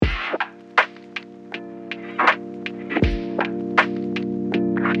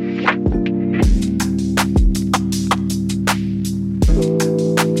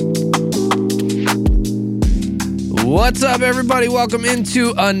What's up, everybody? Welcome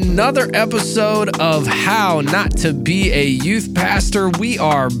into another episode of How Not to Be a Youth Pastor. We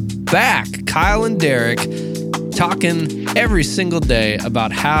are back, Kyle and Derek, talking every single day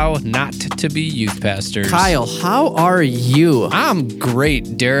about how not to be youth pastors. Kyle, how are you? I'm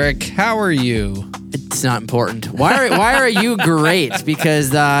great, Derek. How are you? It's not important. Why are you great? Because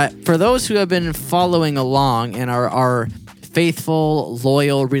for those who have been following along and are our faithful,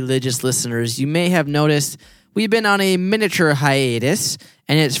 loyal, religious listeners, you may have noticed we've been on a miniature hiatus,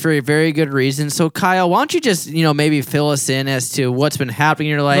 and it's for a very good reason. So, Kyle, why don't you just, maybe fill us in as to what's been happening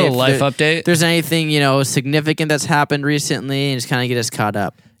in your life? A little life update. If there's anything, significant that's happened recently, and just kind of get us caught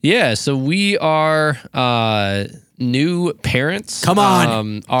up. Yeah, so we are new parents. Come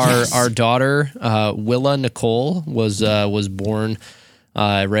on. Our daughter, Willa Nicole, was born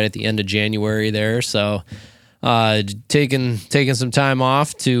right at the end of January there, so taking some time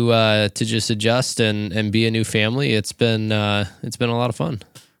off to just adjust and be a new family. It's been a lot of fun.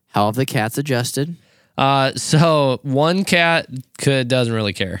 How have the cats adjusted? So one cat doesn't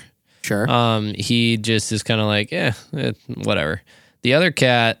really care. Sure. He just is kind of like, whatever. The other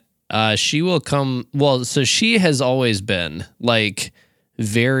cat, she will come. Well, so she has always been like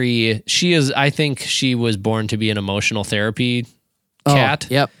I think she was born to be an emotional therapy cat.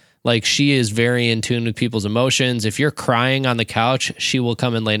 Oh, yep. Like, she is very in tune with people's emotions. If you're crying on the couch, she will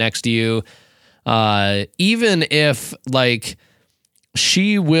come and lay next to you. Even if, like,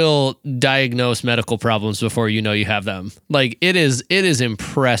 she will diagnose medical problems before you know you have them. Like, it is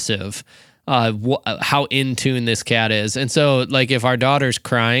impressive how in tune this cat is. And so, like, if our daughter's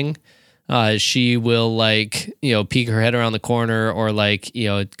crying, she will, like, peek her head around the corner or, like,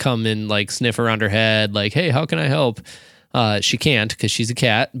 come and, like, sniff around her head, like, hey, how can I help? She can't because she's a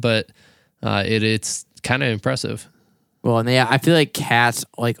cat, but it's kind of impressive. Well, and I feel like cats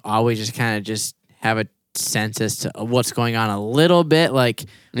like always just kind of just have a sense as to what's going on a little bit. Like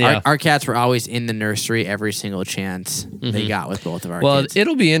our cats were always in the nursery every single chance they got with both of our kids. Well,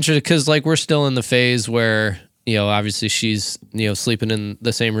 it'll be interesting because like we're still in the phase where obviously she's sleeping in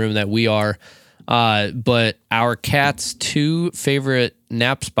the same room that we are, but our cat's two favorite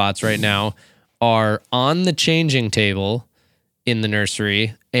nap spots right now are on the changing table in the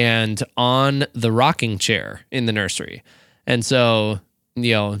nursery and on the rocking chair in the nursery. And so,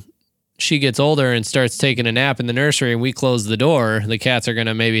 she gets older and starts taking a nap in the nursery and we close the door. The cats are going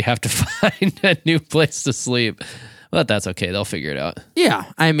to maybe have to find a new place to sleep. But that's okay. They'll figure it out.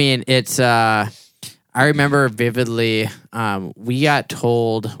 Yeah. I mean, it's, I remember vividly, we got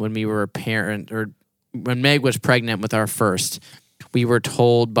told when we were a parent or when Meg was pregnant with our first, we were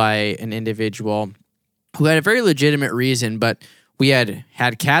told by an individual who had a very legitimate reason, but we had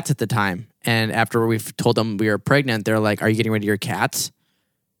cats at the time. And after we told them we were pregnant, they're like, are you getting rid of your cats?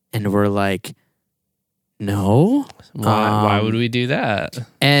 And we're like, no. Why would we do that?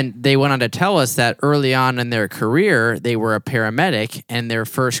 And they went on to tell us that early on in their career, they were a paramedic, and their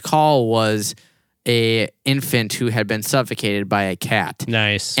first call was a infant who had been suffocated by a cat.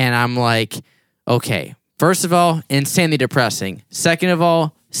 Nice. And I'm like, okay. First of all, insanely depressing. Second of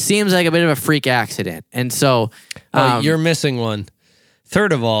all, seems like a bit of a freak accident. And so... you're missing one.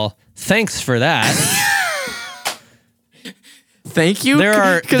 Third of all, thanks for that. Thank you.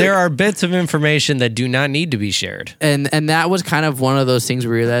 There are bits of information that do not need to be shared. And that was kind of one of those things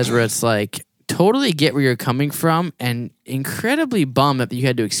we realized where it's like, totally get where you're coming from and incredibly bummed that you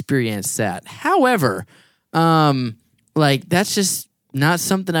had to experience that. However, that's just... not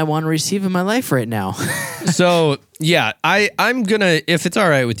something I want to receive in my life right now. So, yeah, I'm going to, if it's all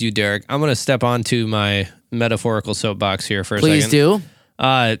right with you, Derek, I'm going to step onto my metaphorical soapbox here for a Please second.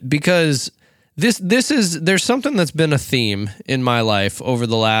 Please do. Because there's something that's been a theme in my life over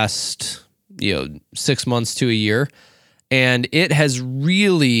the last, 6 months to a year. And it has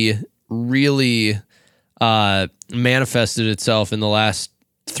really, really manifested itself in the last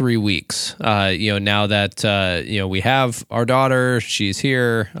 3 weeks, now that, we have our daughter, she's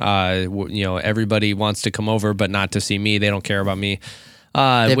here, everybody wants to come over, but not to see me. They don't care about me.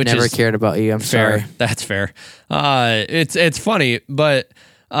 They've never cared about you. I'm fair. sorry. That's fair. It's funny, but,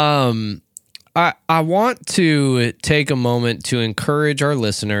 I want to take a moment to encourage our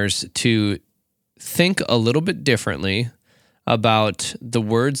listeners to think a little bit differently about the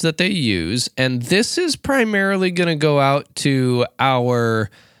words that they use. And this is primarily going to go out to our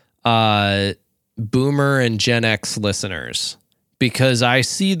Boomer and Gen X listeners, because I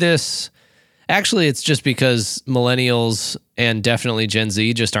see this. Actually, it's just because millennials and definitely Gen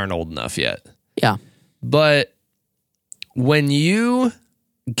Z just aren't old enough yet. Yeah. But when you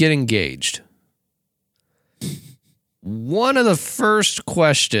get engaged, one of the first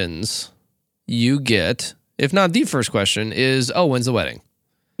questions you get if not the first question, is, oh, when's the wedding?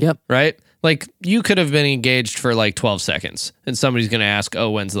 Yep. Right? Like, you could have been engaged for like 12 seconds and somebody's going to ask,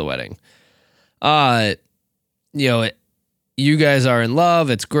 oh, when's the wedding? You guys are in love.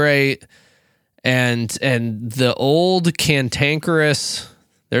 It's great. And the old cantankerous,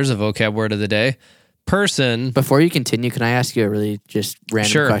 there's a vocab word of the day, person. Before you continue, can I ask you a really just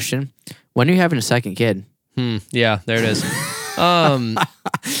random question? When are you having a second kid? Yeah, there it is.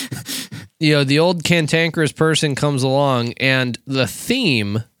 The old cantankerous person comes along, and the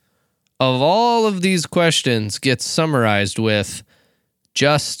theme of all of these questions gets summarized with,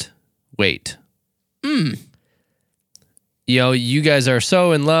 just wait. You guys are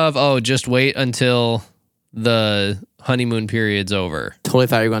so in love. Oh, just wait until the honeymoon period's over. Totally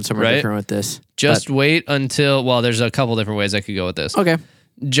thought you were going somewhere different with this. Just wait until, well, there's a couple different ways I could go with this. Okay.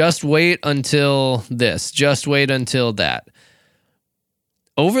 Just wait until this. Just wait until that.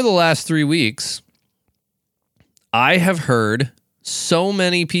 Over the last 3 weeks, I have heard so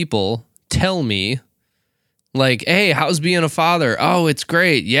many people tell me, like, hey, how's being a father? Oh, it's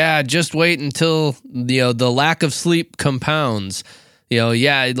great. Yeah, just wait until, the lack of sleep compounds.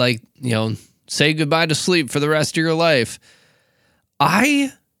 Say goodbye to sleep for the rest of your life.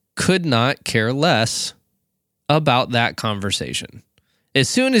 I could not care less about that conversation. As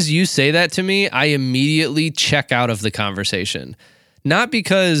soon as you say that to me, I immediately check out of the conversation. Not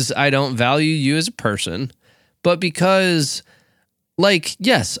because I don't value you as a person, but because,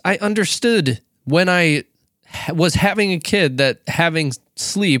 yes, I understood when I was having a kid that having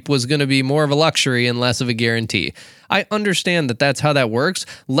sleep was going to be more of a luxury and less of a guarantee. I understand that that's how that works.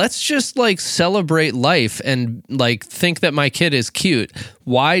 Let's just celebrate life and think that my kid is cute.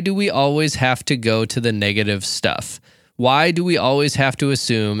 Why do we always have to go to the negative stuff? Why do we always have to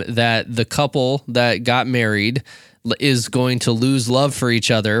assume that the couple that got married is going to lose love for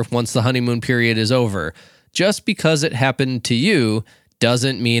each other once the honeymoon period is over? Just because it happened to you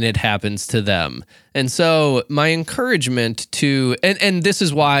doesn't mean it happens to them. And so my encouragement to, and this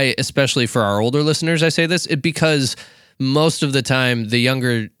is why, especially for our older listeners, I say this, because most of the time the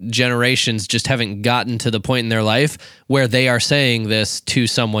younger generations just haven't gotten to the point in their life where they are saying this to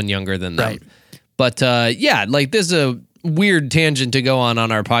someone younger than them. Right. But this is a weird tangent to go on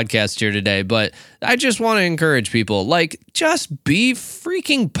our podcast here today, but I just want to encourage people, just be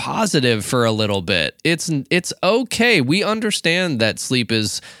freaking positive for a little bit. It's okay. We understand that sleep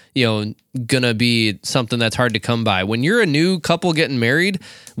is, gonna be something that's hard to come by. When you're a new couple getting married,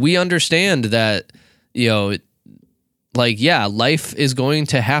 we understand that, life is going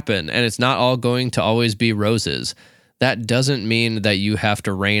to happen and it's not all going to always be roses. That doesn't mean that you have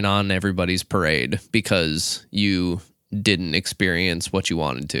to rain on everybody's parade because you didn't experience what you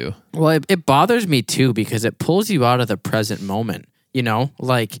wanted to. Well, it bothers me too because it pulls you out of the present moment.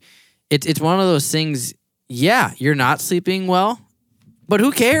 It's one of those things. Yeah, you're not sleeping well, but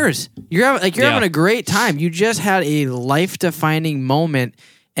who cares? You're having a great time. You just had a life-defining moment.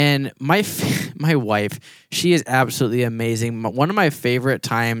 And my wife, she is absolutely amazing. One of my favorite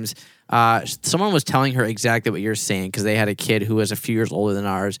times, someone was telling her exactly what you're saying because they had a kid who was a few years older than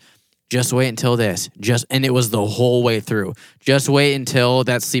ours. Just wait until this. And it was the whole way through. Just wait until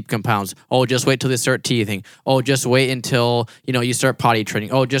that sleep compounds. Oh, just wait till they start teething. Oh, just wait until, you start potty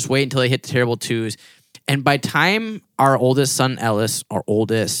training. Oh, just wait until they hit the terrible twos. And by time our oldest son, Ellis,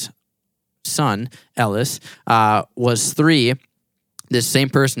 was 3, this same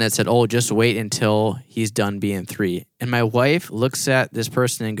person had said, oh, just wait until he's done being 3. And my wife looks at this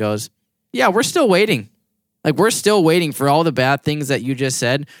person and goes, yeah, we're still waiting. We're still waiting for all the bad things that you just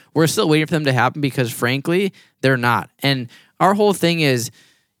said. We're still waiting for them to happen because, frankly, they're not. And our whole thing is,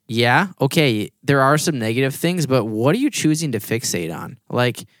 yeah, okay, there are some negative things, but what are you choosing to fixate on?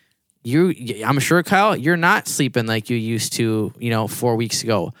 I'm sure, Kyle, you're not sleeping like you used to, 4 weeks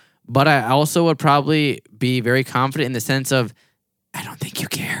ago. But I also would probably be very confident in the sense of, I don't think you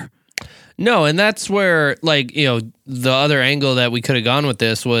care. No, and that's where, the other angle that we could have gone with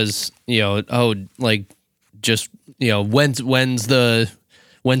this was, just, when's the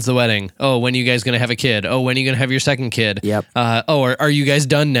wedding? Oh, when are you guys going to have a kid? Oh, when are you going to have your second kid? Yep. Are you guys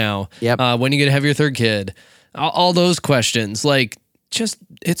done now? Yep. When are you going to have your third kid? All those questions.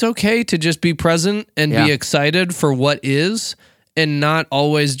 It's okay to just be present and be excited for what is and not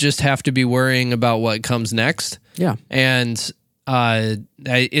always just have to be worrying about what comes next. Yeah. And I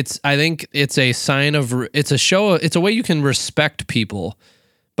think it's a sign of, it's a way you can respect people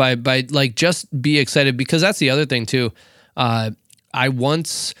by just be excited, because that's the other thing too. I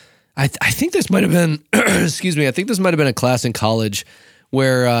think this might have been, excuse me, I think this might have been a class in college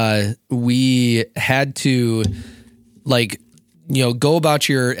where we had to go about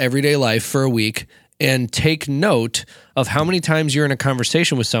your everyday life for a week and take note of how many times you're in a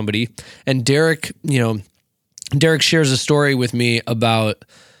conversation with somebody. And Derek shares a story with me about,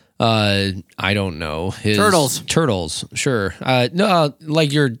 I don't know, his turtles. Sure. No,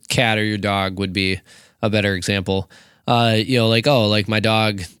 like your cat or your dog would be a better example. Like my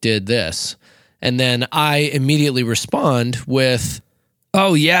dog did this. And then I immediately respond with,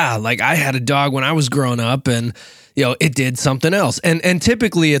 oh yeah, like I had a dog when I was growing up and, it did something else. And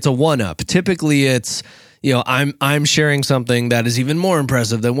typically it's a one-up. Typically it's, I'm sharing something that is even more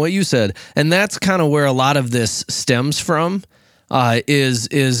impressive than what you said. And that's kind of where a lot of this stems from.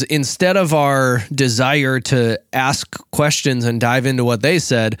 Is instead of our desire to ask questions and dive into what they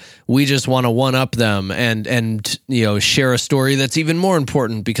said, we just want to one up them and share a story that's even more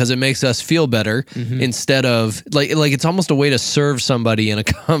important because it makes us feel better instead of like it's almost a way to serve somebody in a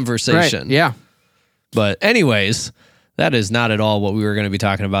conversation. Right. Yeah. But anyways, that is not at all what we were going to be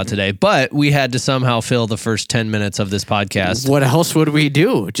talking about today, but we had to somehow fill the first 10 minutes of this podcast. What else would we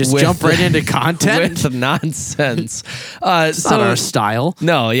do? Just jump right into content? With nonsense. It's not our style.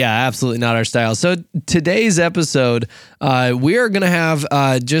 No, yeah, absolutely not our style. So today's episode, we are going to have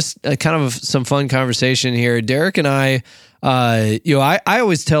just a kind of some fun conversation here. Derek and I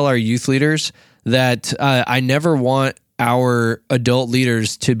always tell our youth leaders that I never want our adult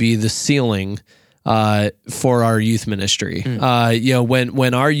leaders to be the ceiling for our youth ministry.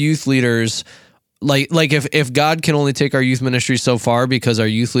 When our youth leaders, like if God can only take our youth ministry so far because our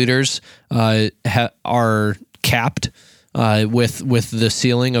youth leaders are capped with the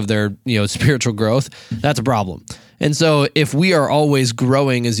ceiling of their spiritual growth, that's a problem. And so if we are always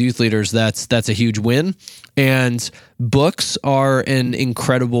growing as youth leaders, that's a huge win. And books are an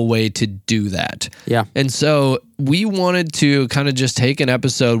incredible way to do that. Yeah. And so we wanted to kind of just take an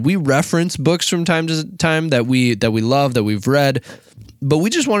episode. We reference books from time to time that we love, that we've read, but we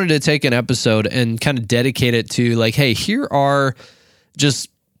just wanted to take an episode and kind of dedicate it to like, hey, here are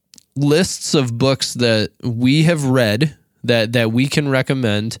just lists of books that we have read that we can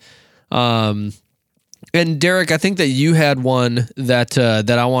recommend. And Derek, I think that you had one that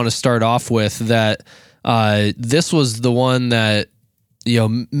I want to start off with. That this was the one that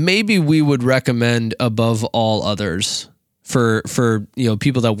maybe we would recommend above all others for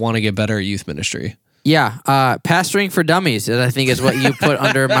people that want to get better at youth ministry. Yeah, Pastoring for Dummies, I think, is what you put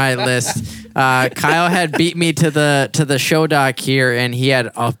under my list. Kyle had beat me to the show doc here, and he had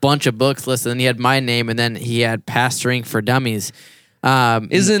a bunch of books listed, and he had my name, and then he had Pastoring for Dummies.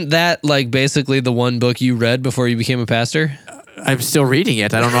 Isn't that like basically the one book you read before you became a pastor? I'm still reading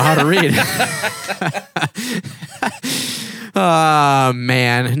it. I don't know how to read. Oh,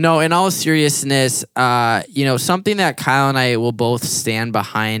 man. No, in all seriousness, something that Kyle and I will both stand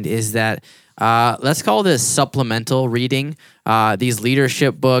behind is that let's call this supplemental reading. These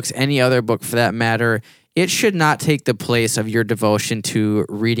leadership books, any other book for that matter, it should not take the place of your devotion to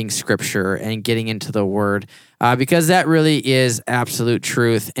reading scripture and getting into the word, because that really is absolute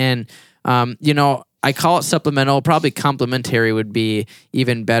truth. And, I call it supplemental. Probably complementary would be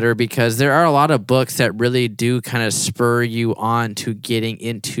even better, because there are a lot of books that really do kind of spur you on to getting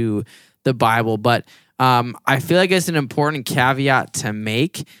into the Bible. But I feel like it's an important caveat to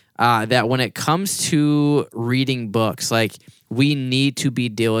make that when it comes to reading books, like we need to be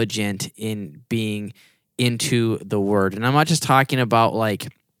diligent in being into the word. And I'm not just talking about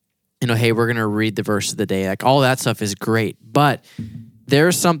like, hey, we're going to read the verse of the day. Like all that stuff is great, but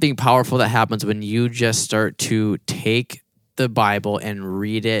there's something powerful that happens when you just start to take the Bible and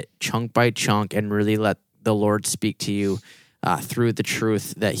read it chunk by chunk and really let the Lord speak to you through the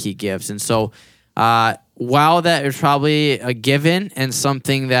truth that he gives. And so while that is probably a given and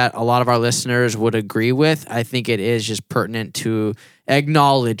something that a lot of our listeners would agree with, I think it is just pertinent to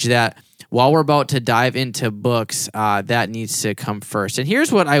acknowledge that while we're about to dive into books, that needs to come first. And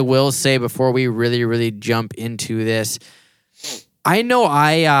here's what I will say before we really, really jump into this. I know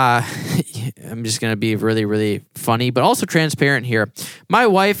I'm just going to be really, really funny, but also transparent here. My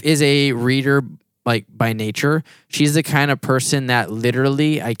wife is a reader, like by nature. She's the kind of person that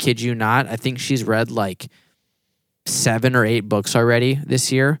literally, I kid you not, I think she's read like 7 or 8 books already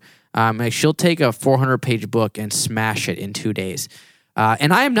this year. Like she'll take a 400-page book and smash it in 2 days.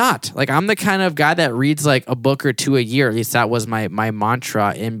 And I am not. Like I'm the kind of guy that reads like a book or two a year. At least that was my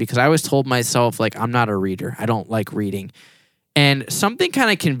mantra. And because I always told myself like I'm not a reader. I don't like reading. And something kind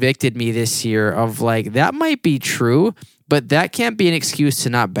of convicted me this year of like, that might be true, but that can't be an excuse to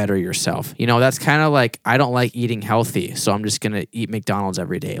not better yourself. That's kind of like, I don't like eating healthy, so I'm just going to eat McDonald's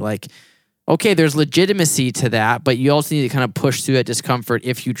every day. Like, okay, there's legitimacy to that, but you also need to kind of push through that discomfort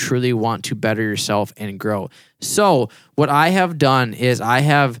if you truly want to better yourself and grow. So what I have done is I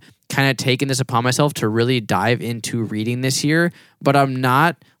have kind of taken this upon myself to really dive into reading this year, but I'm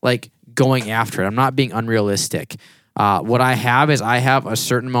not like going after it. I'm not being unrealistic. What I have is I have a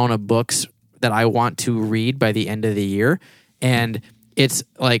certain amount of books that I want to read by the end of the year, and it's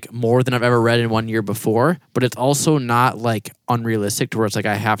like more than I've ever read in one year before, but it's also not like unrealistic to where it's like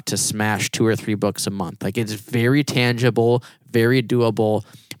I have to smash 2 or 3 books a month. Like it's very tangible, very doable,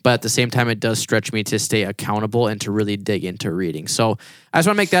 but at the same time, it does stretch me to stay accountable and to really dig into reading. So I just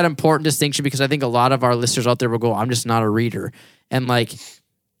want to make that important distinction because I think a lot of our listeners out there will go, I'm just not a reader. And like,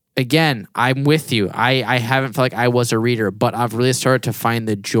 again, I'm with you. I haven't felt like I was a reader, but I've really started to find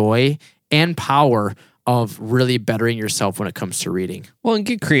the joy and power of really bettering yourself when it comes to reading. Well, and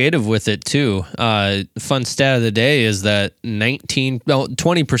get creative with it too. Fun stat of the day is that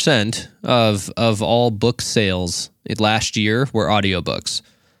 20% of all book sales last year were audiobooks.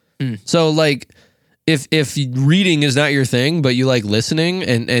 So like if reading is not your thing, but you like listening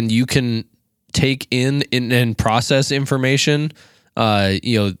and you can take in and process information,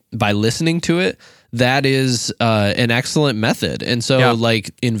 by listening to it, that is an excellent method. And so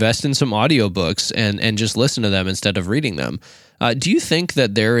like invest in some audiobooks and just listen to them instead of reading them. Do you think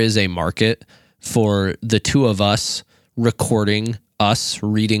that there is a market for the two of us recording us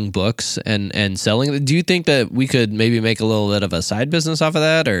reading books and selling? Do you think that we could maybe make a little bit of a side business off of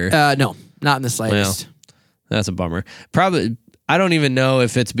that? Or no, not in the slightest. Well, that's a bummer. Probably. I don't even know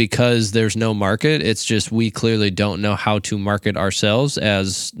if it's because there's no market. It's just we clearly don't know how to market ourselves,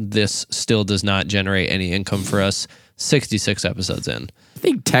 as this still does not generate any income for us 66 episodes in. I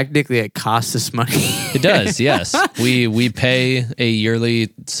think technically it costs us money. It does, yes. We pay a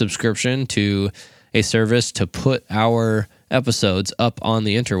yearly subscription to a service to put our episodes up on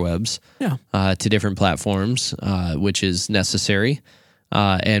the interwebs to different platforms, which is necessary.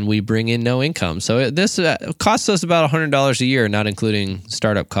 And we bring in no income. So this costs us about $100 a year, not including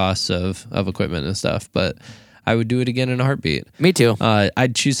startup costs of equipment and stuff. But I would do it again in a heartbeat. Me too.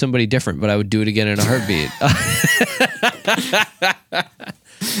 I'd choose somebody different, but I would do it again in a heartbeat.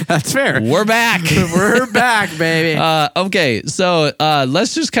 That's fair. We're back. We're back, baby. Okay, so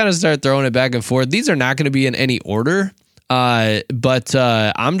let's just kind of start throwing it back and forth. These are not going to be in any order, but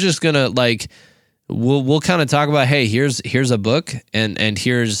I'm just going to like... We'll kind of talk about, hey, here's a book and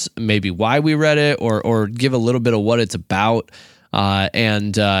here's maybe why we read it or give a little bit of what it's about.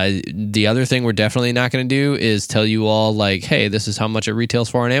 And the other thing we're definitely not going to do is tell you all like, hey, this is how much it retails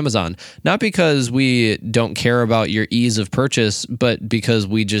for on Amazon. Not because we don't care about your ease of purchase, but because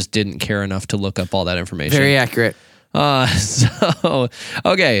we just didn't care enough to look up all that information. Very accurate. So,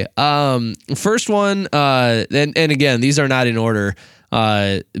 okay. First one, and again, these are not in order.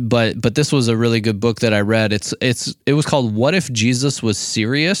 But this was a really good book that I read. It was called What If Jesus Was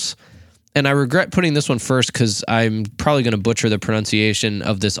Serious? And I regret putting this one first because I'm probably going to butcher the pronunciation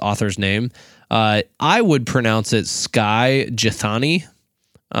of this author's name. I would pronounce it Skye Jethani,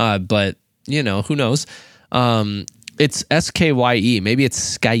 but who knows? It's Skye. Maybe it's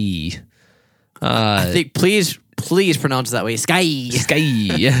Skye. I think please pronounce it that way. Skye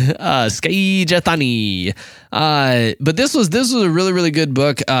Jethani. But this was a really, really good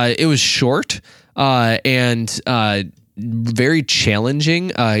book. It was short and very challenging.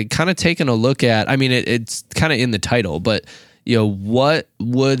 Kind of taking a look at, I mean, it's kind of in the title, but what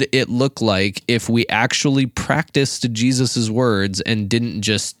would it look like if we actually practiced Jesus's words and didn't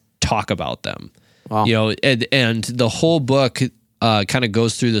just talk about them? Wow. And the whole book kind of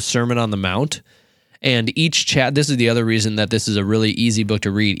goes through the Sermon on the Mount. And each this is the other reason that this is a really easy book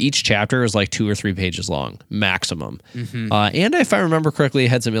to read. Each chapter is like 2 or 3 pages long, maximum. Mm-hmm. And if I remember correctly, it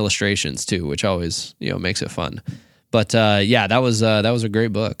had some illustrations too, which always makes it fun. But that was a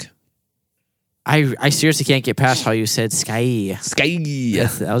great book. I seriously can't get past how you said Skye.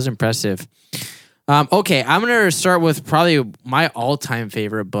 That was impressive. Okay, I'm going to start with probably my all-time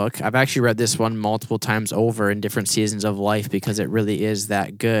favorite book. I've actually read this one multiple times over in different seasons of life because it really is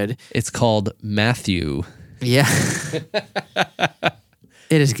that good. It's called Matthew. Yeah.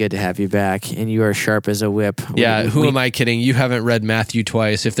 It is good to have you back, and you are sharp as a whip. Yeah, who am I kidding? You haven't read Matthew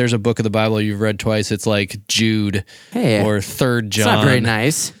twice. If there's a book of the Bible you've read twice, it's like Jude or 3 John. It's not very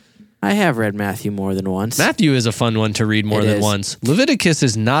nice. I have read Matthew more than once. Matthew is a fun one to read more than once. Leviticus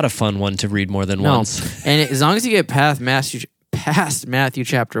is not a fun one to read more than once. And as long as you get past Matthew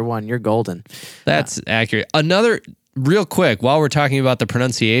chapter 1, you're golden. That's accurate. Another, real quick, while we're talking about the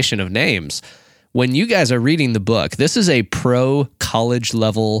pronunciation of names, when you guys are reading the book, this is a pro college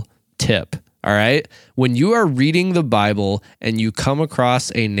level tip. All right. When you are reading the Bible and you come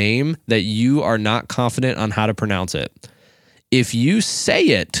across a name that you are not confident on how to pronounce it, if you say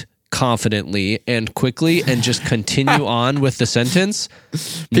it confidently and quickly and just continue on with the sentence,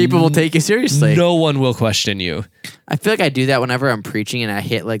 People will take you seriously. no one will question you. I feel like I do that whenever I'm preaching and I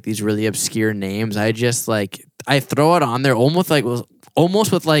hit like these really obscure names. I just like I throw it on there almost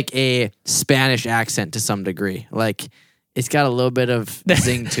with like a Spanish accent to some degree. Like it's got a little bit of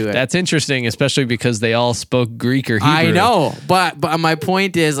zing to it. That's interesting, especially because they all spoke Greek or Hebrew. I know, but my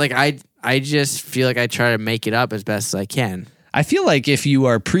point is like I just feel like I try to make it up as best as I can. I feel like if you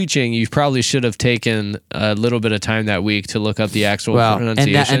are preaching, you probably should have taken a little bit of time that week to look up the actual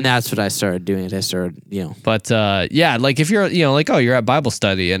pronunciation. And that's what I started doing. I started, But yeah, like if you're, like, oh, you're at Bible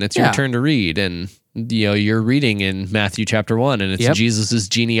study and it's your Yeah. turn to read, and you're reading in Matthew chapter 1, and it's Yep. Jesus's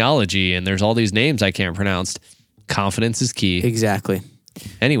genealogy, and there's all these names I can't pronounce. Confidence is key. Exactly.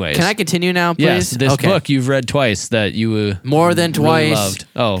 Anyways, Can I continue now, please? yes, this Okay. book you've read twice that you More than really twice. loved.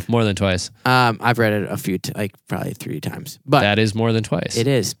 Oh, more than twice. I've read it a few, like probably 3 times, but That is more than twice. it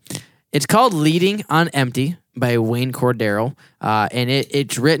is. It's called Leading on Empty by Wayne Cordero, and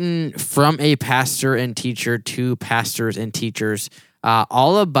it's written from a pastor and teacher to pastors and teachers,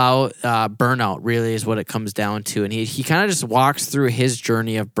 all about burnout, really is what it comes down to. And he kind of just walks through his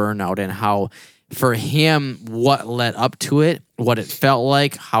journey of burnout and how, for him, what led up to it, what it felt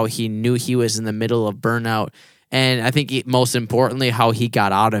like, how he knew he was in the middle of burnout. And I think most importantly, how he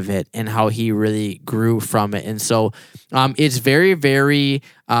got out of it and how he really grew from it. And so it's very, very,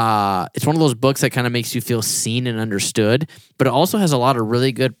 it's one of those books that kind of makes you feel seen and understood, but it also has a lot of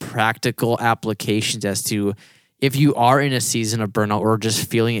really good practical applications as to if you are in a season of burnout or just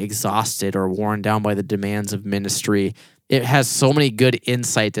feeling exhausted or worn down by the demands of ministry. It has so many good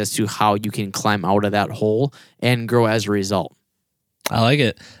insights as to how you can climb out of that hole and grow as a result. I like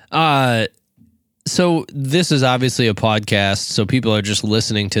it. So this is obviously a podcast, so people are just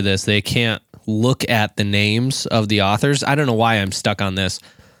listening to this. They can't look at the names of the authors. I don't know why I'm stuck on this.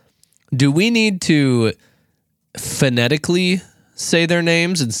 Do we need to phonetically say their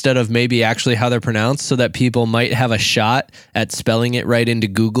names instead of maybe actually how they're pronounced so that people might have a shot at spelling it right into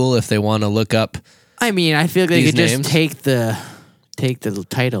Google if they want to look up I mean, I feel like they these could just names? take the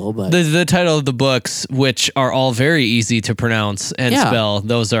title, but the title of the books, which are all very easy to pronounce and Yeah. spell.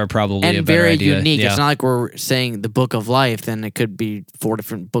 Those are probably a and better very idea. unique. Yeah. It's not like we're saying the Book of Life, then it could be 4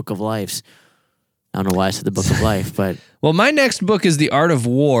 different Book of Lives. I don't know why I said the Book of Life, but Well, my next book is The Art of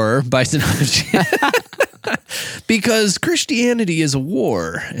War by because Christianity is a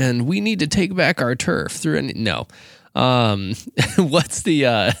war and we need to take back our turf through any no. What's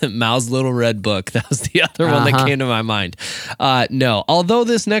the Mao's Little Red Book? That was the other one that came to my mind. No, although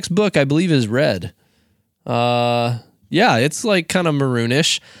this next book I believe is red. Yeah, it's like kind of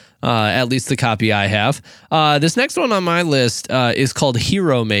maroonish. At least the copy I have. This next one on my list is called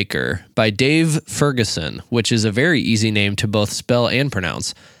Hero Maker by Dave Ferguson, which is a very easy name to both spell and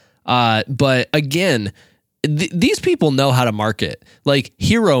pronounce. But again, these people know how to market. Like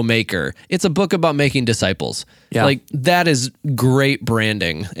Hero Maker, it's a book about making disciples. Yeah. Like that is great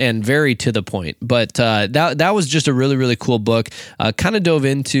branding and very to the point. But that was just a really, really cool book. Kind of dove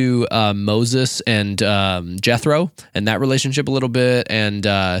into Moses and Jethro and that relationship a little bit. And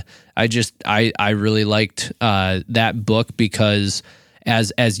I really liked that book because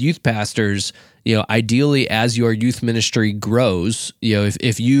as youth pastors, ideally as your youth ministry grows,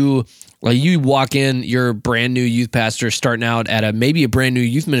 if you walk in, you're a brand new youth pastor starting out at maybe a brand new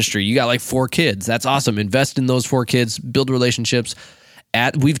youth ministry. You got like 4 kids. That's awesome. Invest in those 4 kids, build relationships.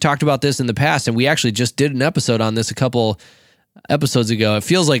 We've talked about this in the past, and we actually just did an episode on this a couple episodes ago. It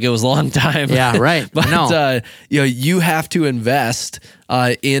feels like it was a long time. yeah, right. But No. you have to invest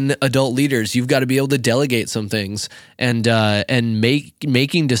in adult leaders. You've got to be able to delegate some things, and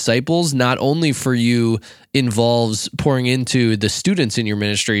making disciples not only for you involves pouring into the students in your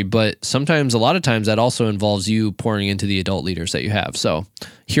ministry, but a lot of times that also involves you pouring into the adult leaders that you have. So,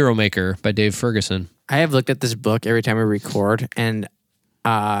 Hero Maker by Dave Ferguson. I have looked at this book every time we record, and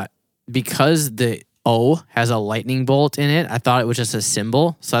because the O has a lightning bolt in it, I thought it was just a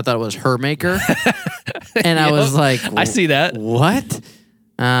symbol, so I thought it was Her Maker, and I was like, I see that. what?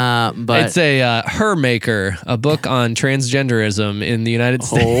 But It's a Her Maker, a book on transgenderism in the United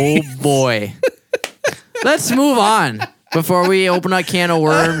States. oh boy, let's move on before we open a can of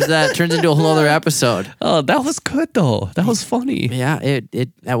worms that turns into a whole other episode. Oh, that was good though. That was funny. Yeah,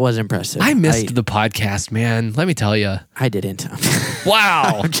 that was impressive. I missed the podcast, man. Let me tell you. I didn't.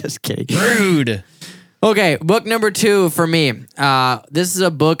 Wow. I'm just kidding. Rude. Okay, book number 2 for me. This is a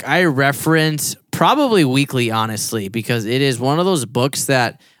book I reference probably weekly, honestly, because it is one of those books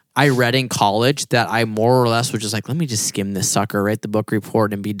that I read in college that I more or less was just like, let me just skim this sucker, write the book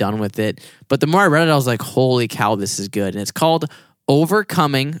report, and be done with it. But the more I read it, I was like, holy cow, this is good. And it's called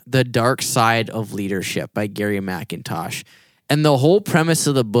Overcoming the Dark Side of Leadership by Gary McIntosh. And the whole premise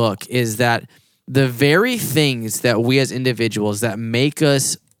of the book is that the very things that we as individuals that make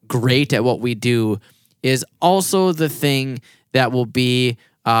us great at what we do is also the thing that will be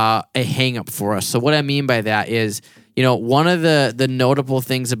a hang up for us. So what I mean by that is, one of the notable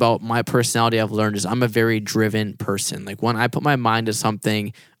things about my personality I've learned is I'm a very driven person. Like when I put my mind to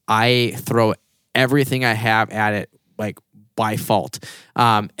something, I throw everything I have at it, like by fault.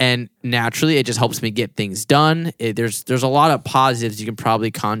 And naturally, it just helps me get things done. There's a lot of positives you can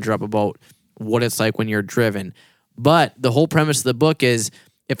probably conjure up about what it's like when you're driven. But the whole premise of the book is,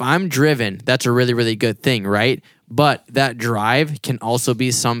 if I'm driven, that's a really, really good thing, right? But that drive can also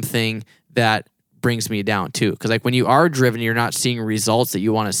be something that brings me down too. Because like when you are driven, you're not seeing results that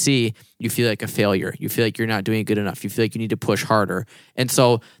you want to see, you feel like a failure. You feel like you're not doing good enough. You feel like you need to push harder. And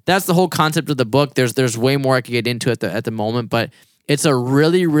so that's the whole concept of the book. There's way more I could get into at the moment, but it's a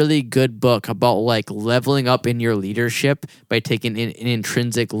really, really good book about like leveling up in your leadership by taking an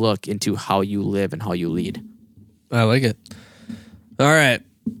intrinsic look into how you live and how you lead. I like it. All right.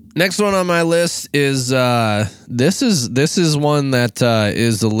 Next one on my list is this is one that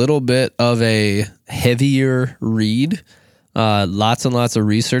is a little bit of a heavier read. Lots and lots of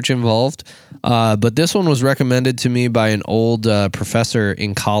research involved. But this one was recommended to me by an old professor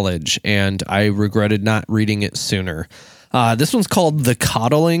in college, and I regretted not reading it sooner. This one's called The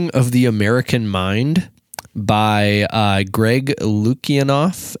Coddling of the American Mind by Greg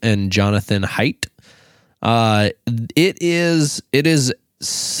Lukianoff and Jonathan Haidt. It is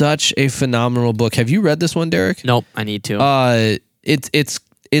such a phenomenal book. Have you read this one, Derek? Nope, I need to.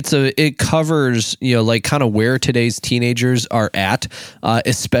 It covers, like kind of where today's teenagers are at,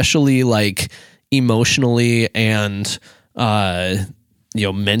 especially like emotionally and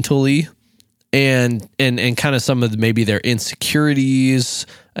mentally, and kind of some of maybe their insecurities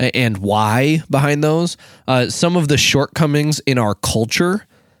and why behind those, some of the shortcomings in our culture,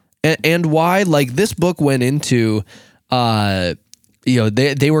 and why. Like this book went into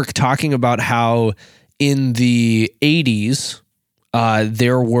they were talking about how in the 80s,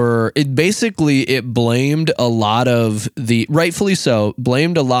 it blamed a lot of the, rightfully so,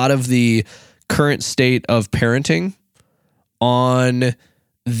 blamed a lot of the current state of parenting on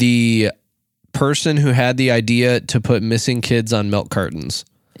the person who had the idea to put missing kids on milk cartons.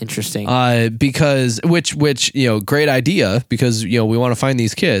 Interesting. Because, which, great idea, because, we want to find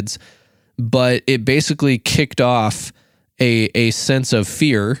these kids, but it basically kicked off a sense of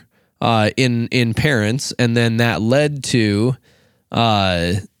fear in parents, and then that led to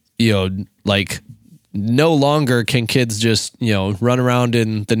like no longer can kids just run around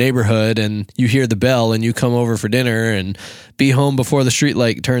in the neighborhood and you hear the bell and you come over for dinner and be home before the street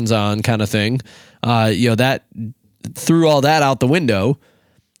light turns on, kind of thing. That threw all that out the window,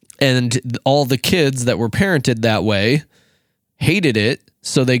 and all the kids that were parented that way hated it,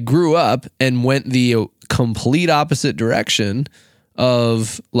 so they grew up and went the complete opposite direction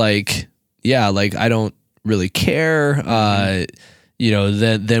of like I don't really care.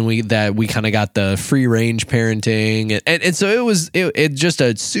 Then we kind of got the free range parenting, and so it was just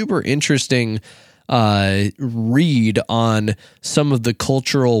a super interesting read on some of the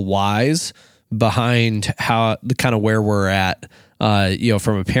cultural whys behind how the kind of where we're at.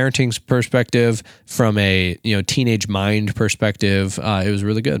 From a parenting perspective, from a teenage mind perspective, it was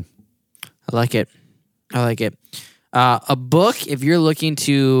really good. I like it. A book, if you're looking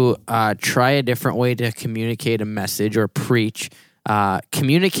to try a different way to communicate a message or preach,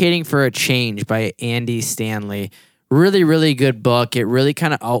 Communicating for a Change by Andy Stanley. Really, really good book. It really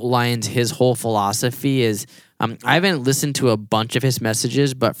kind of outlines his whole philosophy. I haven't listened to a bunch of his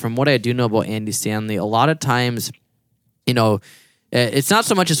messages, but from what I do know about Andy Stanley, a lot of times, it's not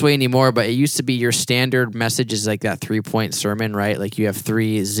so much this way anymore, but it used to be your standard message is like that 3-point sermon, right? Like you have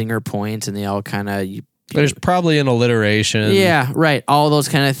 3 zinger points and they all kind of... There's probably an alliteration. Yeah, right. All those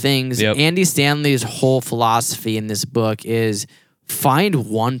kind of things. Yep. Andy Stanley's whole philosophy in this book is find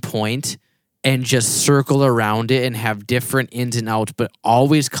one point and just circle around it and have different ins and outs, but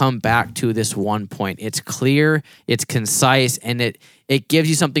always come back to this one point. It's clear, it's concise, and it gives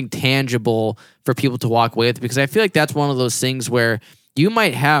you something tangible for people to walk away with, because I feel like that's one of those things where you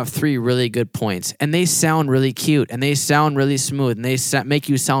might have 3 really good points and they sound really cute and they sound really smooth and they make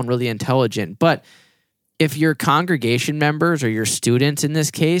you sound really intelligent, but if your congregation members or your students in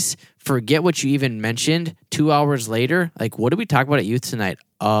this case forget what you even mentioned 2 hours later, like, what did we talk about at youth tonight?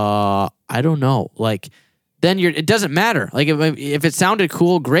 I don't know. Like, then it doesn't matter. Like, if it sounded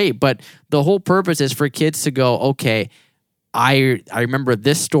cool, great. But the whole purpose is for kids to go, okay, I remember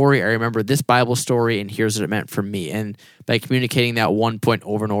this story, I remember this Bible story, and here's what it meant for me. And by communicating that one point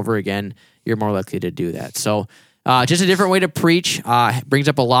over and over again, you're more likely to do that. So just a different way to preach. Brings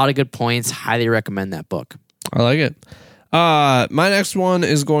up a lot of good points. Highly recommend that book. I like it. My next one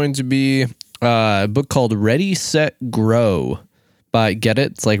is going to be a book called Ready, Set, Grow by Get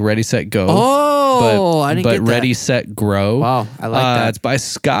It. It's like Ready, Set, Go. I didn't get that. Ready, Set, Grow. Wow, I like that. It's by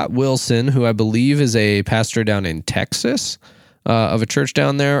Scott Wilson, who I believe is a pastor down in Texas of a church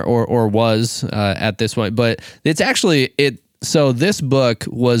down there, or was at this point. But it's actually So this book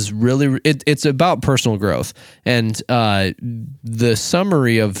was really it's about personal growth, and the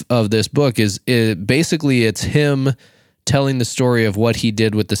summary of this book is basically it's him telling the story of what he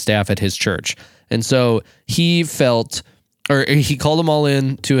did with the staff at his church. And so he felt, or he called them all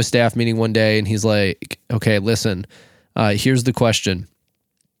in to a staff meeting one day, and he's like, okay, listen, here's the question.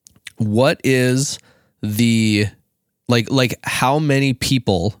 What is the, like how many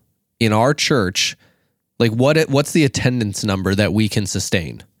people in our church, like what's the attendance number that we can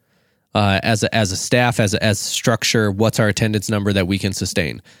sustain as a staff, as structure? What's our attendance number that we can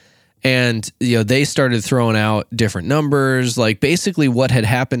sustain? And they started throwing out different numbers. Like basically, what had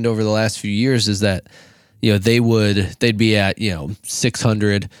happened over the last few years is that they'd be at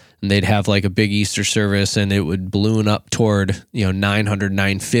 600, and they'd have like a big Easter service, and it would balloon up toward 900,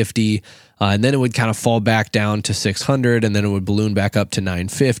 950. And then it would kind of fall back down to 600, and then it would balloon back up to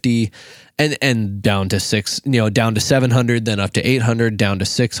 950, and down to 700, then up to 800, down to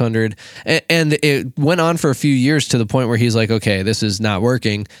 600, and it went on for a few years to the point where he's like, okay, this is not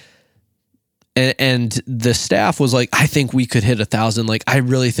working. And the staff was like, I think we could hit 1,000. Like, I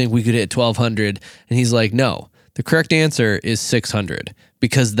really think we could hit 1,200. And he's like, no, the correct answer is 600,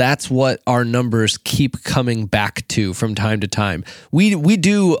 because that's what our numbers keep coming back to from time to time. We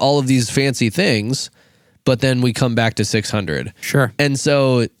do all of these fancy things, but then we come back to 600. Sure. And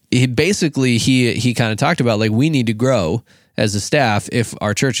so he kind of talked about, like, we need to grow as a staff if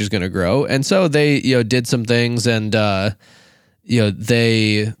our church is going to grow. And so they, did some things, and,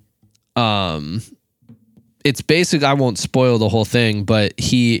 it's basic. I won't spoil the whole thing, but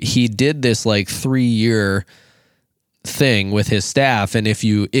he did this like 3-year thing with his staff. And if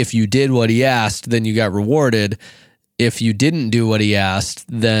you did what he asked, then you got rewarded. If you didn't do what he asked,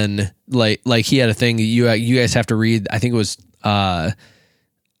 then like he had a thing you guys have to read. I think it was,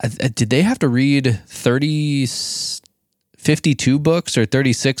 did they have to read 52 books or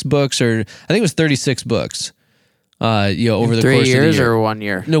 36 books, or I think it was 36 books. Over the 3 course years of the year. or 1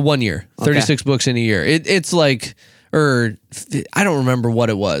 year? No, 1 year. 36 books in a year. It's like, I don't remember what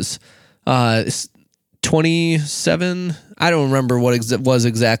it was. 27. I don't remember what it was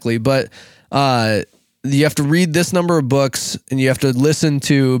exactly, but you have to read this number of books, and you have to listen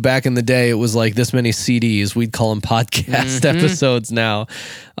to, back in the day, it was like this many CDs. We'd call them podcast episodes now.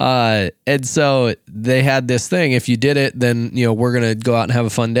 And so they had this thing. If you did it, then, we're going to go out and have a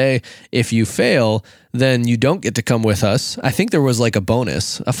fun day. If you fail, then you don't get to come with us. I think there was like a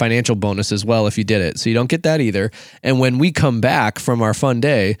financial bonus as well if you did it. So you don't get that either. And when we come back from our fun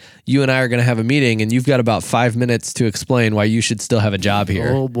day, you and I are going to have a meeting, and you've got about 5 minutes to explain why you should still have a job here.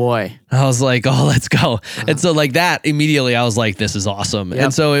 Oh boy. I was like, oh, let's go. And so like that, immediately I was like, this is awesome. Yep.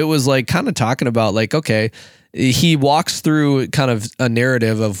 And so it was like kind of talking about like, okay, he walks through kind of a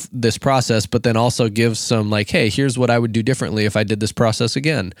narrative of this process, but then also gives some like, hey, here's what I would do differently if I did this process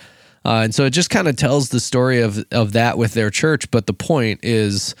again. And so it just kind of tells the story of that with their church. But the point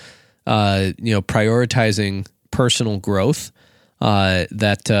is, prioritizing personal growth.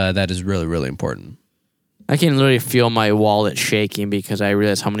 That is really, really important. I can literally feel my wallet shaking because I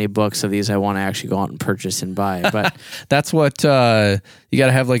realize how many books of these I want to actually go out and purchase and buy. But that's what you got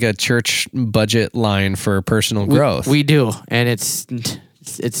to have, like a church budget line for personal growth. We do, and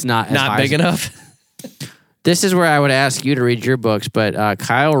it's not big enough. This is where I would ask you to read your books, but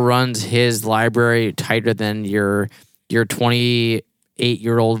Kyle runs his library tighter than your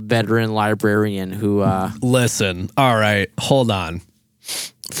 28-year-old veteran librarian who... Listen, all right, hold on.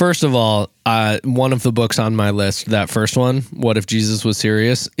 First of all, one of the books on my list, that first one, What If Jesus Was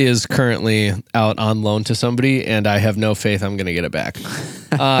Serious, is currently out on loan to somebody, and I have no faith I'm going to get it back.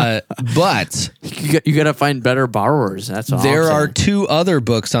 But... You got to find better borrowers, that's all. There are 2 other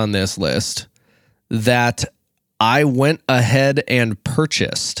books on this list that I went ahead and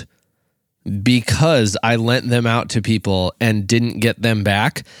purchased because I lent them out to people and didn't get them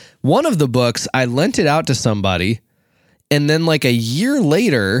back. One of the books, I lent it out to somebody, and then like a year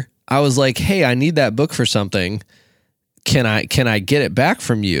later, I was like, hey, I need that book for something. Can I get it back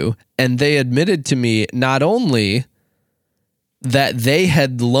from you? And they admitted to me not only that they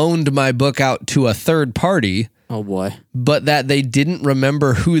had loaned my book out to a third party, Oh boy. but that they didn't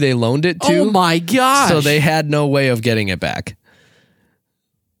remember who they loaned it to. Oh my gosh. So they had no way of getting it back.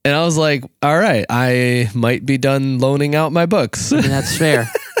 And I was like, all right, I might be done loaning out my books. And that's fair.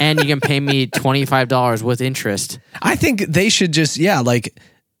 And you can pay me $25 with interest. I think they should just, like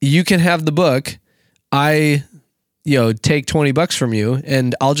you can have the book. I, take $20 from you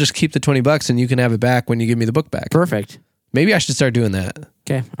and I'll just keep the $20 and you can have it back when you give me the book back. Perfect. Maybe I should start doing that.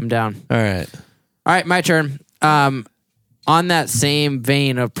 Okay, I'm down. All right. All right, my turn. On that same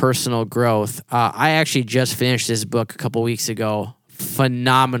vein of personal growth, I actually just finished this book a couple weeks ago.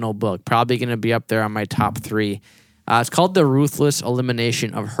 Phenomenal book. Probably going to be up there on my top 3. It's called The Ruthless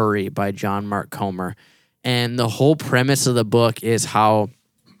Elimination of Hurry by John Mark Comer. And the whole premise of the book is how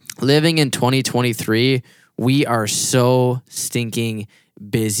living in 2023, we are so stinking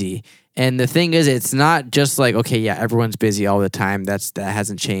busy. And the thing is, it's not just like, okay, yeah, everyone's busy all the time. That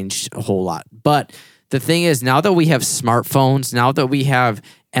hasn't changed a whole lot. But the thing is, now that we have smartphones, now that we have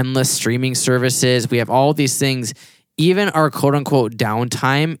endless streaming services, we have all these things, even our quote-unquote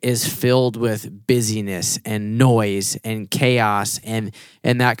downtime is filled with busyness and noise and chaos and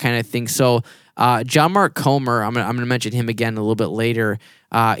that kind of thing. So John Mark Comer, I'm gonna mention him again a little bit later.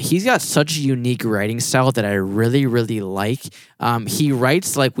 He's got such a unique writing style that I really, really like. He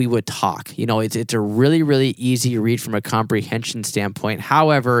writes like we would talk. It's a really, really easy read from a comprehension standpoint.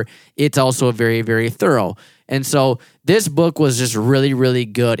 However, it's also very, very thorough. And so this book was just really, really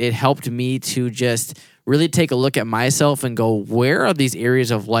good. It helped me to just really take a look at myself and go, where are these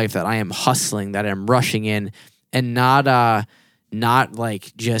areas of life that I am hustling, that I'm rushing in, and not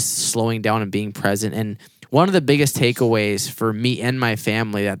like just slowing down and being present. And one of the biggest takeaways for me and my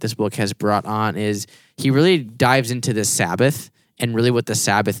family that this book has brought on is he really dives into the Sabbath and really what the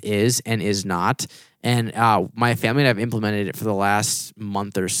Sabbath is and is not. And my family and I have implemented it for the last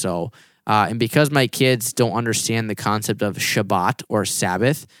month or so. And because my kids don't understand the concept of Shabbat or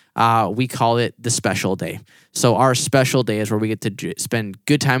Sabbath, we call it the special day. So our special day is where we get to spend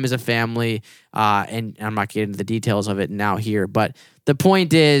good time as a family. And I'm not getting into the details of it now here. But the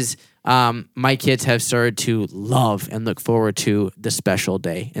point is, my kids have started to love and look forward to the special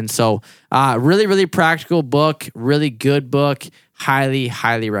day. And so really, really practical book, really good book. Highly,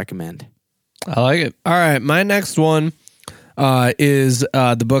 highly recommend. I like it. All right. My next one is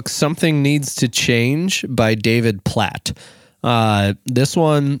the book Something Needs to Change by David Platt. This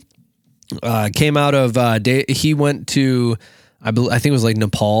one came out of, he went to, I think it was like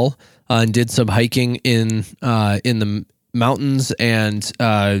Nepal, and did some hiking in the mountains and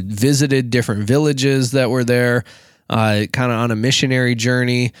visited different villages that were there, kind of on a missionary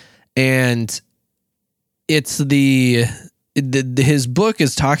journey. And it's his book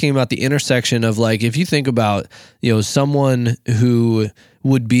is talking about the intersection of, like, if you think about, someone who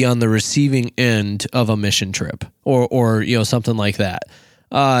would be on the receiving end of a mission trip or something like that.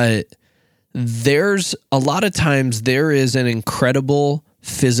 There's a lot of times there is an incredible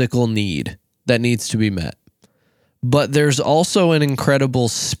physical need that needs to be met, but there's also an incredible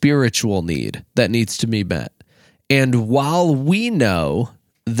spiritual need that needs to be met. And while we know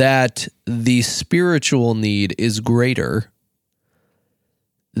that the spiritual need is greater,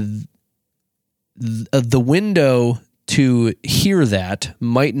 the window to hear that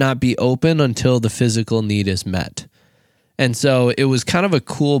might not be open until the physical need is met. And so it was kind of a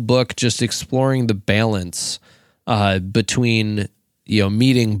cool book, just exploring the balance between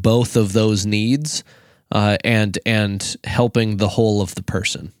meeting both of those needs and helping the whole of the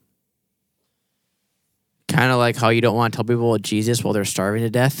person. Kind of like how you don't want to tell people about Jesus while they're starving to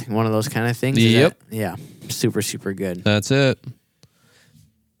death. One of those kind of things. Yep. Yeah. Super, super good. That's it.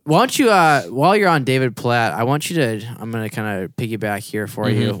 Why don't you, while you're on David Platt, I'm going to kind of piggyback here for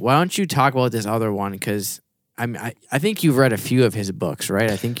you. Why don't you talk about this other one? Because I think you've read a few of his books,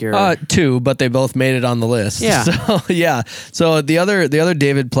 right? I think you're 2, but they both made it on the list. Yeah. So yeah. So the other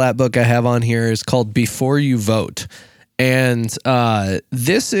David Platt book I have on here is called Before You Vote. And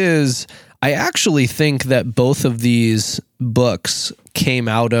this is, I actually think that both of these books came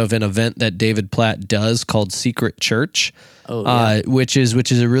out of an event that David Platt does called Secret Church, which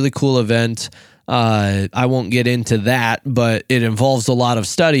is a really cool event. I won't get into that, but it involves a lot of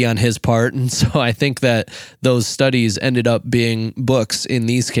study on his part. And so I think that those studies ended up being books in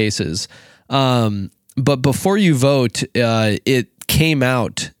these cases. But Before You Vote, it came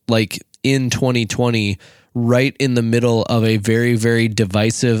out like in 2020, right in the middle of a very, very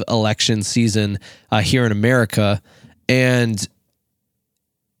divisive election season here in America. And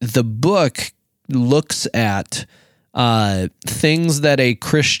the book looks at things that a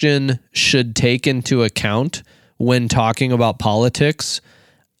Christian should take into account when talking about politics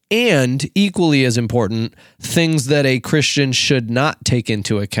and equally as important, things that a Christian should not take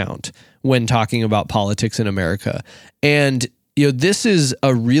into account when talking about politics in America. And, this is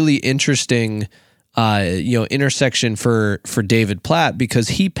a really interesting, intersection for David Platt, because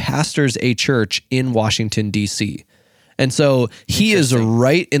he pastors a church in Washington, D.C. And so he is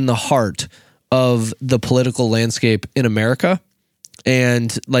right in the heart of the political landscape in America.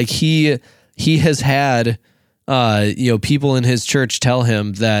 And like he has had, people in his church tell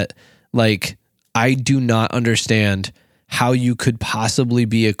him that, like, I do not understand how you could possibly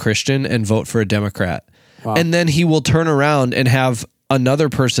be a Christian and vote for a Democrat. Wow. And then he will turn around and have another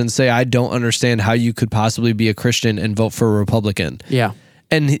person say, I don't understand how you could possibly be a Christian and vote for a Republican. Yeah.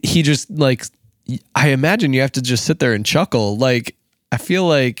 And he just, like, I imagine you have to just sit there and chuckle. Like, I feel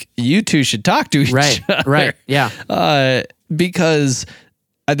like you two should talk to each other. Right. Yeah. Because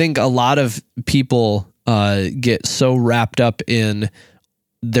I think a lot of people get so wrapped up in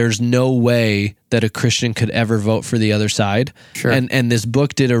there's no way that a Christian could ever vote for the other side. Sure. And this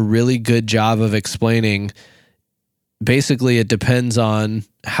book did a really good job of explaining, basically, it depends on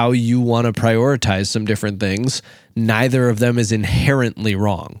how you want to prioritize some different things. Neither of them is inherently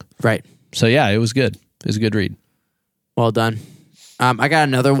wrong. Right. So yeah, it was good. It was a good read. Well done. I got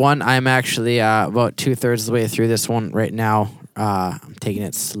another one. I'm actually about 2/3 of the way through this one right now. I'm taking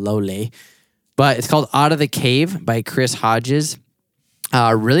it slowly. But it's called Out of the Cave by Chris Hodges.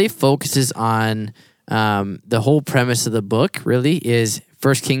 Really focuses on the whole premise of the book, really, is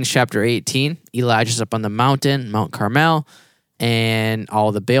 1 Kings chapter 18. Elijah's up on the mountain, Mount Carmel, and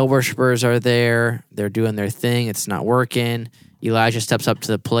all the Baal worshipers are there. They're doing their thing. It's not working. Elijah steps up to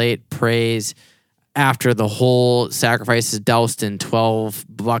the plate, prays. After the whole sacrifice is doused in 12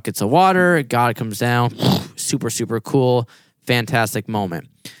 buckets of water, God comes down. Super, super cool. Fantastic moment.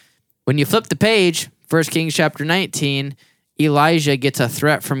 When you flip the page, 1 Kings chapter 19, Elijah gets a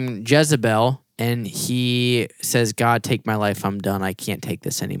threat from Jezebel, and he says, God, take my life. I'm done. I can't take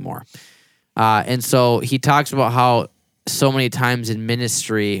this anymore. And so he talks about how so many times in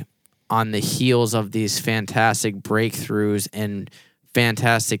ministry, on the heels of these fantastic breakthroughs and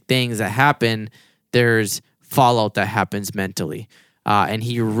fantastic things that happen, there's fallout that happens mentally. And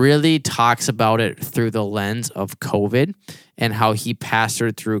he really talks about it through the lens of COVID and how he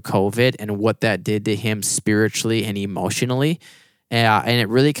pastored through COVID and what that did to him spiritually and emotionally. And it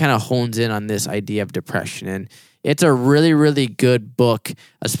really kind of hones in on this idea of depression. And it's a really, really good book,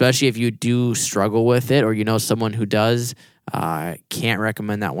 especially if you do struggle with it or you know someone who does. Can't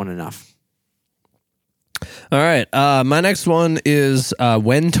recommend that one enough. All right. My next one is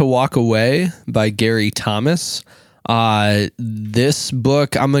When to Walk Away by Gary Thomas. This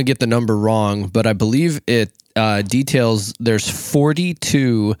book, I'm going to get the number wrong, but I believe it details there's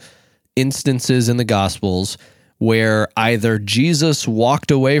 42 instances in the Gospels where either Jesus walked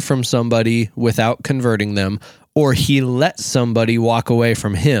away from somebody without converting them, or he let somebody walk away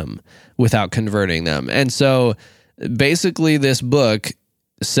from him without converting them. And so basically this book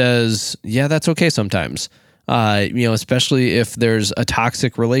says, yeah, that's okay sometimes. Especially if there's a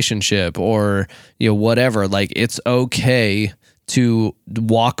toxic relationship or, whatever, like it's okay to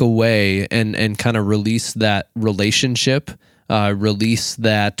walk away and kind of release that relationship, release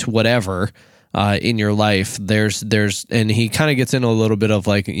that whatever, in your life. And he kind of gets into a little bit of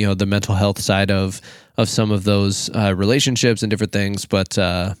like, the mental health side of some of those, relationships and different things. But,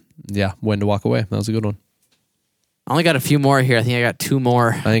 When to Walk Away. That was a good one. I only got a few more here. I think I got two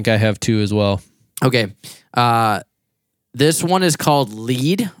more. I think I have two as well. Okay. This one is called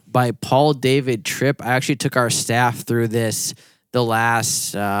Lead by Paul David Tripp. I actually took our staff through this the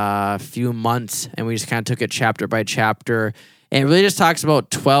last few months, and we just kind of took it chapter by chapter. And it really just talks about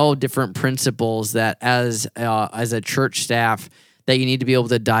 12 different principles that as a church staff that you need to be able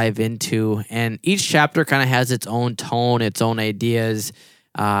to dive into. And each chapter kind of has its own tone, its own ideas.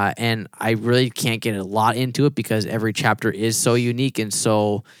 And I really can't get a lot into it because every chapter is so unique and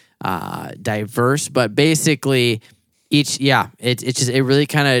so diverse, but basically it really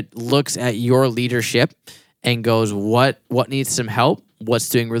kind of looks at your leadership and goes, what needs some help, what's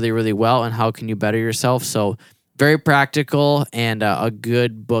doing really, really well, and how can you better yourself. So very practical and a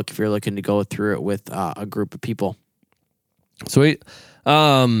good book if you're looking to go through it with a group of people. Sweet.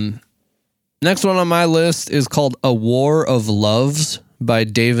 Next one on my list is called A War of Loves by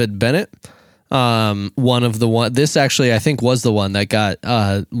David Bennett. This actually I think was the one that got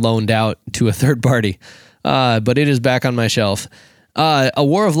loaned out to a third party, but it is back on my shelf. A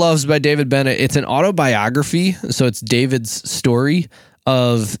War of Loves by David Bennett. It's an autobiography, so it's David's story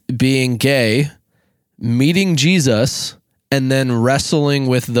of being gay, meeting Jesus, and then wrestling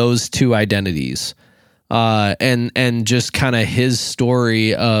with those two identities. and just kind of his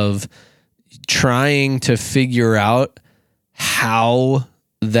story of trying to figure out how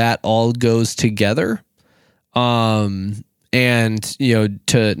that all goes together. And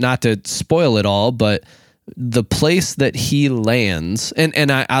to not to spoil it all, but the place that he lands,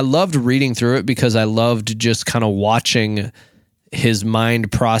 and I loved reading through it because I loved just kind of watching his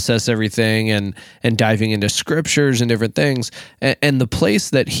mind process everything and diving into scriptures and different things. And the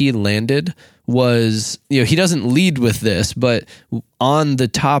place that he landed was, he doesn't lead with this, but on the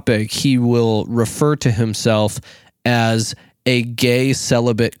topic, he will refer to himself as a gay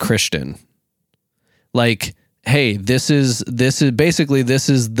celibate Christian. Like, hey, this is basically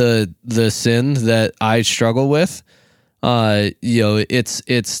the sin that I struggle with.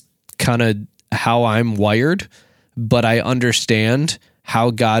 It's kind of how I'm wired, but I understand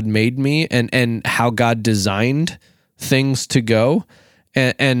how God made me and how God designed things to go.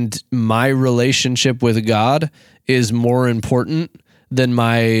 And my relationship with God is more important than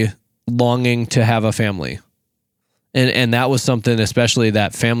my longing to have a family. And that was something, especially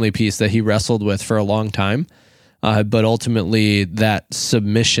that family piece, that he wrestled with for a long time. But ultimately, that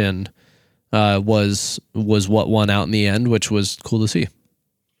submission was what won out in the end, which was cool to see.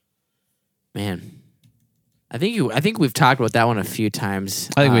 Man, I think we've talked about that one a few times.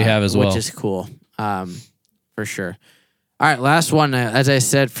 I think we have as well, which is cool, for sure. All right, last one. As I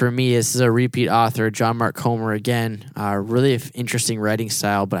said, for me, this is a repeat author, John Mark Comer again. Really interesting writing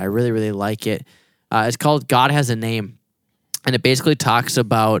style, but I really, really like it. It's called God Has a Name, and it basically talks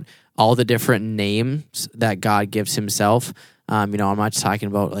about all the different names that God gives himself. I'm not just talking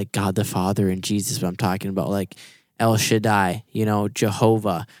about like God the Father and Jesus, but I'm talking about like El Shaddai,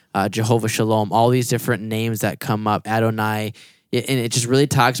 Jehovah, Jehovah Shalom, all these different names that come up, Adonai. And it just really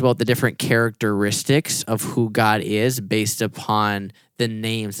talks about the different characteristics of who God is based upon the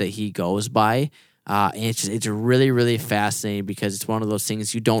names that he goes by. And it's really, really fascinating because it's one of those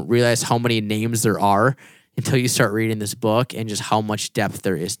things you don't realize how many names there are until you start reading this book and just how much depth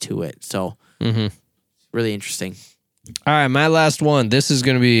there is to it. So really interesting. All right, my last one. This is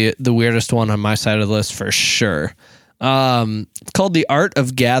going to be the weirdest one on my side of the list for sure. It's called The Art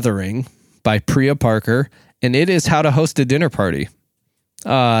of Gathering by Priya Parker, and it is how to host a dinner party.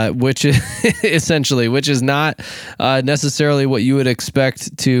 Which is which is not necessarily what you would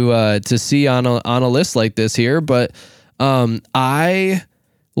expect to see on a list like this here, but I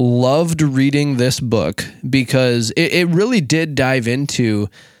loved reading this book because it really did dive into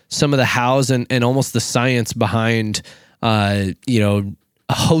some of the hows and almost the science behind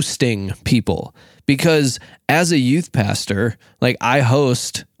hosting people. Because as a youth pastor, like I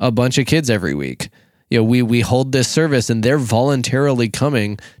host a bunch of kids every week. We hold this service and they're voluntarily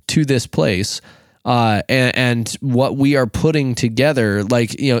coming to this place. And what we are putting together,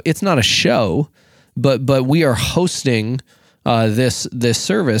 it's not a show, but we are hosting this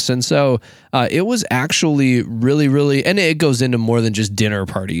service. And so it was actually really, really, and it goes into more than just dinner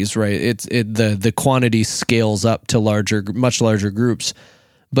parties, right? The quantity scales up to much larger groups,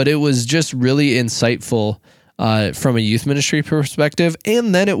 but it was just really insightful from a youth ministry perspective.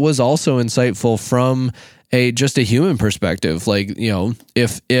 And then it was also insightful from just a human perspective.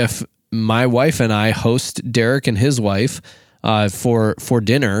 If my wife and I host Derek and his wife for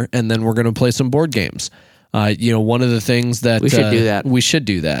dinner, and then we're going to play some board games. One of the things that we should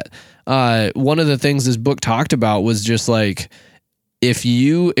do that. One of the things this book talked about was just like, if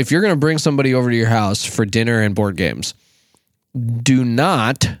you're going to bring somebody over to your house for dinner and board games, do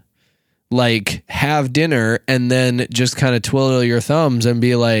not have dinner and then just kind of twiddle your thumbs and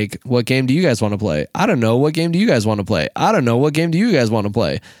be like, what game do you guys want to play? I don't know. What game do you guys want to play? I don't know. What game do you guys want to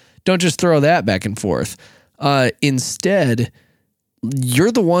play? Don't just throw that back and forth. Instead,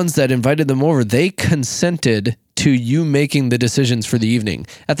 you're the ones that invited them over. They consented to you making the decisions for the evening.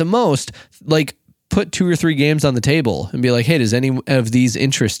 At the most, put 2 or 3 games on the table and be like, hey, does any of these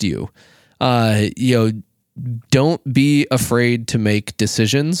interest you? Don't be afraid to make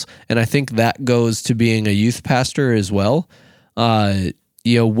decisions. And I think that goes to being a youth pastor as well.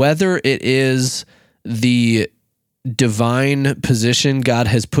 Whether it is the divine position God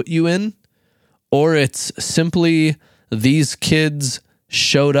has put you in, or it's simply these kids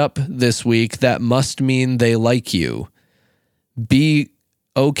showed up this week, that must mean they like you. Be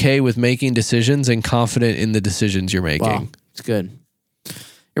okay with making decisions and confident in the decisions you're making. Wow, it's good.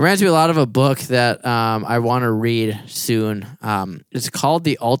 It reminds me a lot of a book that I want to read soon. It's called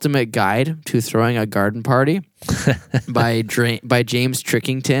The Ultimate Guide to Throwing a Garden Party by James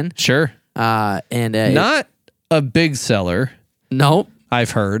Trickington. Sure. Not a big seller. Nope.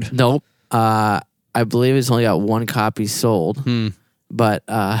 I've heard. Nope. I believe it's only got 1 copy sold. But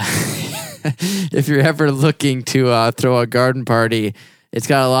if you're ever looking to throw a garden party, it's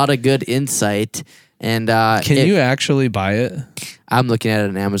got a lot of good insight. And can you actually buy it? I'm looking at it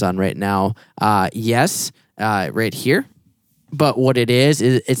on Amazon right now. Yes, right here. But what it is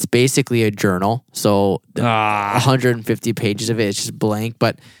it's basically a journal. So 150 pages of it, it's just blank.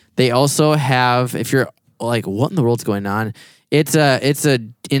 But they also have, if you're like, what in the world's going on? It's a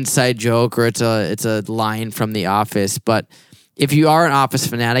inside joke, or it's a line from The Office. But if you are an Office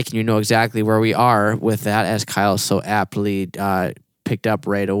fanatic and you know exactly where we are with that, as Kyle so aptly picked up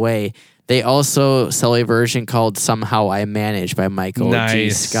right away, they also sell a version called "Somehow I Manage" by Michael G.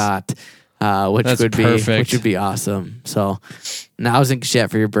 Scott, which would be awesome. So now I was thinking shit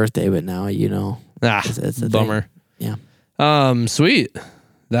for your birthday, but now you know. It's a bummer. Thing. Yeah. Sweet.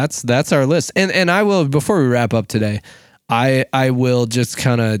 That's our list, and I will, before we wrap up today, I will just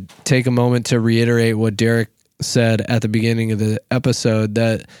kind of take a moment to reiterate what Derek said at the beginning of the episode,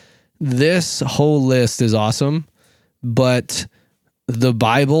 that this whole list is awesome, but the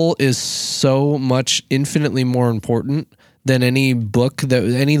Bible is so much infinitely more important than any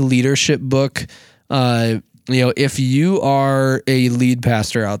leadership book. If you are a lead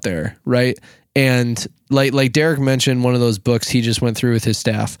pastor out there, right? And like Derek mentioned, one of those books he just went through with his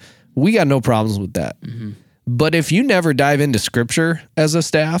staff, we got no problems with that. Mm-hmm. But if you never dive into scripture as a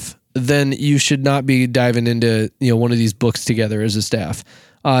staff, then you should not be diving into, one of these books together as a staff.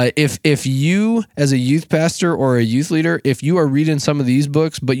 If you, as a youth pastor or a youth leader, if you are reading some of these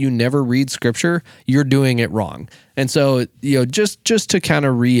books, but you never read scripture, you're doing it wrong. And so, just to kind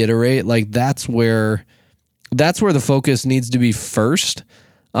of reiterate, like that's where the focus needs to be first,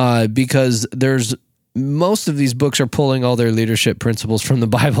 because most of these books are pulling all their leadership principles from the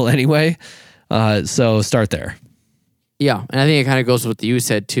Bible anyway. So start there. Yeah. And I think it kind of goes with what you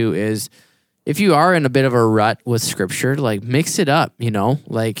said too, is if you are in a bit of a rut with scripture, like mix it up,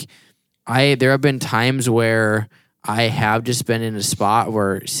 like there have been times where I have just been in a spot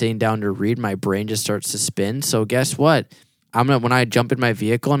where sitting down to read, my brain just starts to spin. So guess what? When I jump in my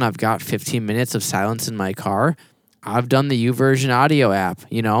vehicle and I've got 15 minutes of silence in my car, I've done the YouVersion audio app,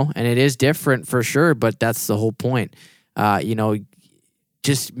 and it is different for sure, but that's the whole point.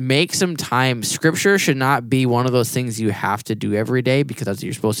 Just make some time. Scripture should not be one of those things you have to do every day because that's what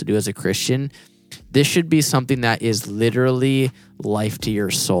you're supposed to do as a Christian. This should be something that is literally life to your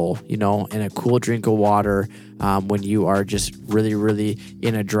soul, and a cool drink of water when you are just really, really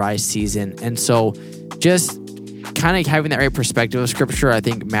in a dry season. And so just kind of having that right perspective of scripture, I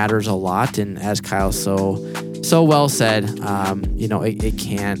think matters a lot. And as Kyle so well said, it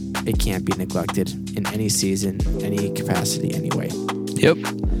can't be neglected in any season, any capacity, anyway. Yep.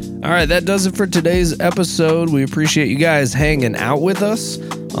 All right, that does it for today's episode. We appreciate you guys hanging out with us.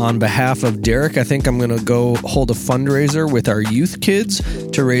 On behalf of Derek, I think I'm going to go hold a fundraiser with our youth kids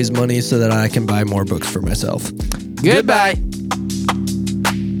to raise money so that I can buy more books for myself. Goodbye.